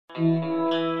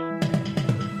The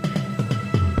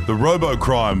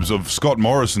robo-crimes of Scott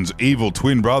Morrison's evil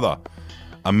twin brother,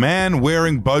 a man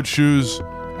wearing boat shoes,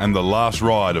 and the last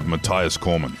ride of Matthias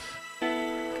Cormann.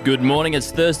 Good morning,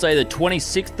 it's Thursday the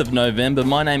 26th of November.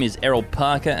 My name is Errol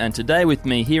Parker, and today with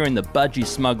me here in the Budgie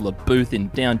Smuggler booth in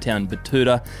downtown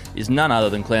Betoota is none other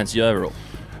than Clancy Overall.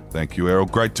 Thank you, Errol.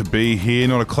 Great to be here.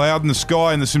 Not a cloud in the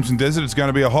sky in the Simpson Desert. It's going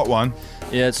to be a hot one.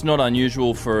 Yeah, it's not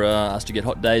unusual for us to get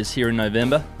hot days here in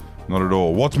November. Not at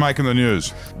all. What's making the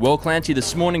news? Well, Clancy,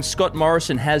 this morning Scott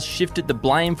Morrison has shifted the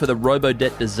blame for the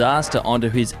Robodebt disaster onto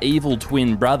his evil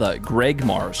twin brother, Greg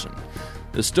Morrison.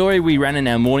 The story we ran in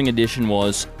our morning edition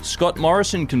was Scott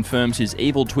Morrison confirms his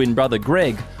evil twin brother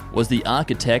Greg was the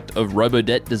architect of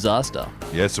Robodebt disaster.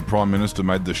 Yes, the Prime Minister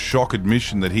made the shock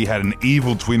admission that he had an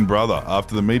evil twin brother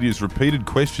after the media's repeated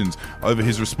questions over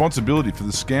his responsibility for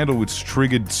the scandal which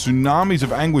triggered tsunamis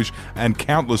of anguish and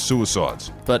countless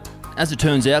suicides. But as it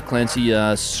turns out, Clancy,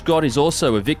 Scott is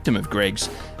also a victim of Greg's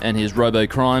and his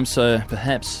robo-crime, so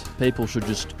perhaps people should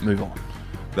just move on.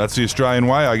 That's the Australian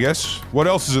way, I guess. What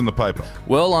else is in the paper?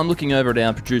 Well, I'm looking over at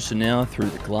our producer now through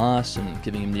the glass and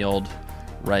giving him the old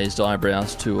raised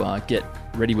eyebrows to get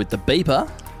ready with the beeper.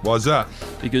 Why's that?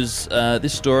 Because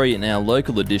this story in our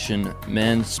local edition,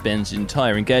 man spends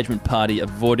entire engagement party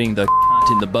avoiding the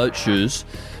in the boat shoes,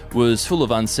 was full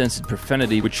of uncensored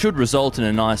profanity, which should result in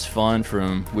a nice fine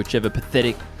from whichever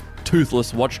pathetic,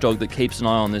 toothless watchdog that keeps an eye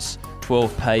on this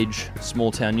 12-page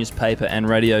small-town newspaper and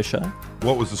radio show.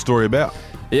 What was the story about?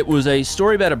 It was a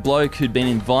story about a bloke who'd been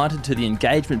invited to the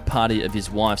engagement party of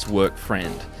his wife's work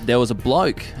friend. There was a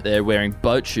bloke there wearing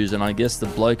boat shoes, and I guess the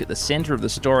bloke at the centre of the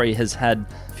story has had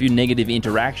a few negative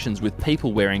interactions with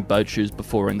people wearing boat shoes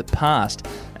before in the past,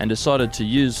 and decided to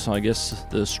use, I guess,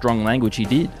 the strong language he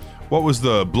did. What was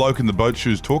the bloke in the boat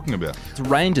shoes talking about? It's a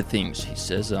range of things, he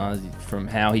says, from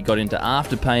how he got into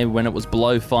Afterpay when it was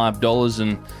below $5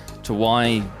 and to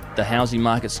why the housing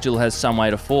market still has some way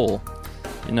to fall.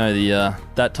 You know,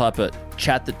 that type of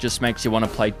chat that just makes you want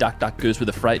to play Duck Duck Goose with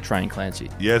a freight train, Clancy.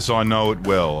 Yes, I know it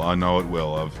well.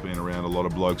 I've been around a lot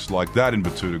of blokes like that in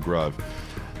Betoota Grove.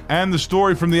 And the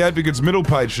story from the Advocate's middle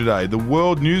page today, the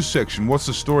world news section. What's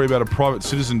the story about a private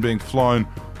citizen being flown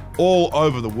all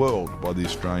over the world by the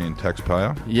Australian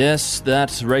taxpayer? Yes,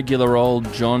 that regular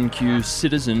old John Q.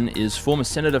 citizen is former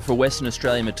Senator for Western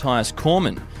Australia Matthias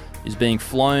Cormann. Is being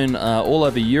flown all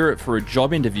over Europe for a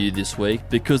job interview this week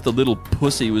because the little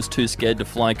pussy was too scared to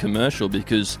fly commercial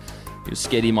because he was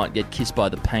scared he might get kissed by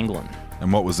the pangolin.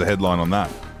 And what was the headline on that?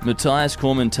 Matthias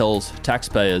Cormann tells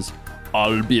taxpayers,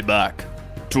 "I'll be back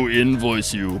to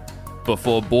invoice you,"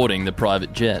 before boarding the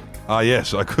private jet. Ah,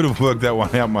 yes, I could have worked that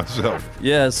one out myself.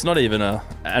 Yeah, it's not even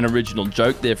an original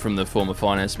joke there from the former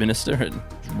finance minister. It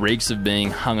reeks of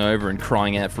being hungover and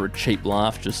crying out for a cheap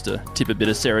laugh just to tip a bit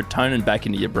of serotonin back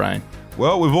into your brain.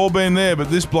 Well, we've all been there,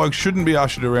 but this bloke shouldn't be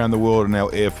ushered around the world in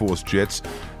our Air Force jets.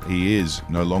 He is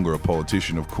no longer a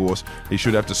politician, of course. He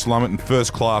should have to slum it in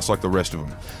first class like the rest of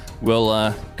them.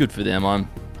 Well, good for them. I'm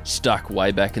stuck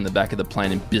way back in the back of the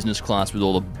plane in business class with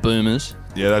all the boomers.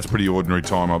 Yeah, that's pretty ordinary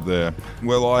time up there.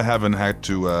 Well, I haven't had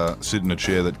to sit in a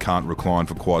chair that can't recline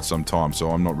for quite some time,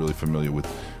 so I'm not really familiar with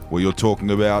what you're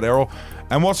talking about, Errol.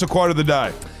 And what's the quote of the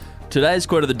day? Today's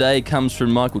quote of the day comes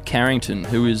from Michael Carrington,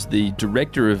 who is the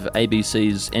director of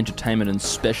ABC's Entertainment and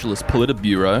Specialist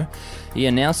Politburo. He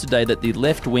announced today that the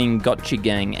left-wing Gotcha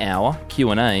Gang Hour,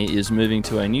 Q&A, is moving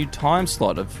to a new time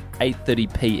slot of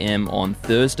 8:30pm on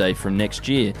Thursday from next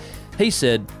year. He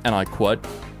said, and I quote,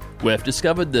 "We've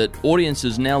discovered that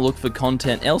audiences now look for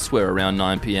content elsewhere around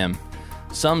 9pm.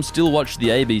 Some still watch the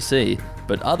ABC,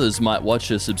 but others might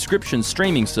watch a subscription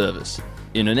streaming service.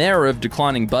 In an era of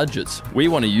declining budgets, we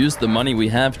want to use the money we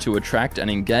have to attract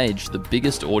and engage the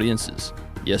biggest audiences."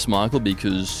 Yes, Michael,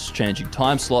 because changing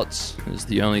time slots is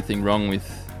the only thing wrong with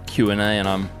Q&A, and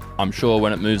I'm sure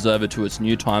when it moves over to its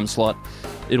new time slot,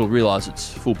 it'll realise its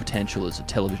full potential as a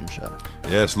television show.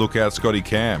 Yes, look out, Scotty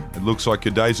Cam. It looks like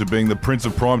your days of being the Prince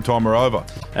of Primetime are over.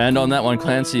 And on that one,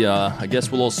 Clancy, I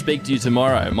guess we'll all speak to you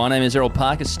tomorrow. My name is Errol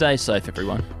Parker. Stay safe,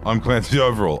 everyone. I'm Clancy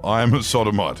Overall. I am a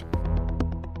sodomite.